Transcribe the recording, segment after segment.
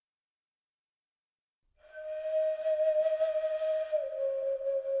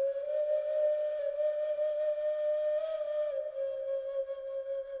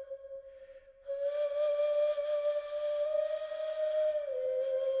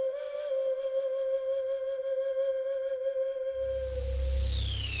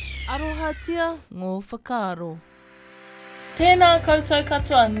Arohatia ngō whakaaro. Tēnā koutou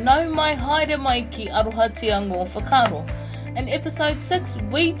katoa, nau mai haere mai ki Arohatia ngō whakaaro. In episode 6,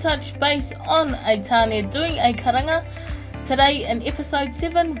 we touch base on a tāne doing a karanga. Today, in episode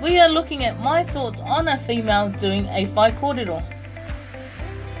 7, we are looking at my thoughts on a female doing a whai kōrero.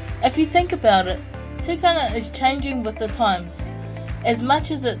 If you think about it, tikanga is changing with the times. As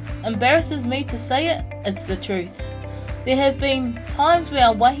much as it embarrasses me to say it, it's the truth. There have been times where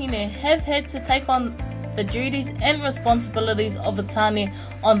our wahine have had to take on the duties and responsibilities of a tāne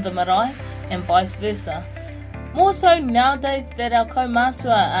on the marae and vice versa. More so nowadays that our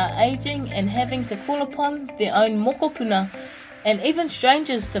kaumātua are ageing and having to call upon their own mokopuna and even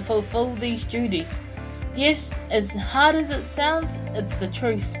strangers to fulfill these duties. Yes, as hard as it sounds, it's the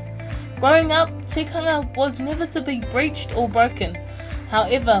truth. Growing up, tikanga was never to be breached or broken.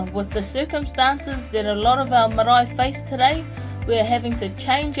 However, with the circumstances that a lot of our marae face today, we are having to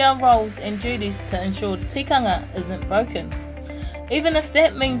change our roles and duties to ensure tikanga isn't broken. Even if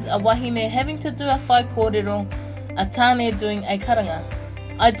that means a wahine having to do a whai kōrero, a tāne doing a karanga.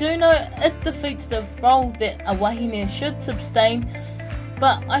 I do know it defeats the role that a wahine should sustain,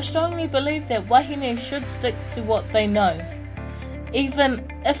 but I strongly believe that wahine should stick to what they know. Even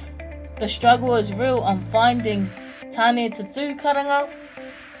if the struggle is real on finding tāne to do karanga,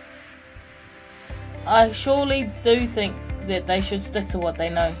 I surely do think that they should stick to what they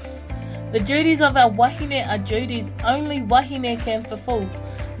know. The duties of our wahine are duties only wahine can fulfill,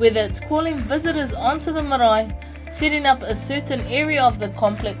 whether it's calling visitors onto the marae, setting up a certain area of the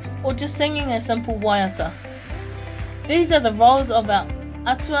complex, or just singing a simple waiata. These are the roles of our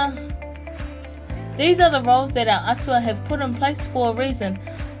atua. These are the roles that our atua have put in place for a reason,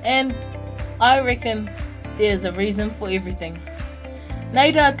 and I reckon there's a reason for everything.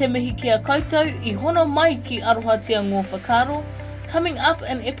 Nei rā te mihi ki a koutou, I hono mai ki Arohatia ngō whakaaro. Coming up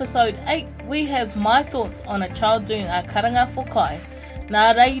in episode 8, we have my thoughts on a child doing a karanga for kai.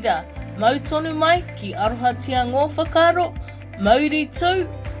 Nā reira, mau tonu mai ki Arohatia ngō whakaaro, mauri tū,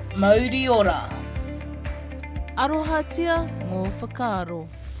 mauri ora. Arohatia ngō whakaaro.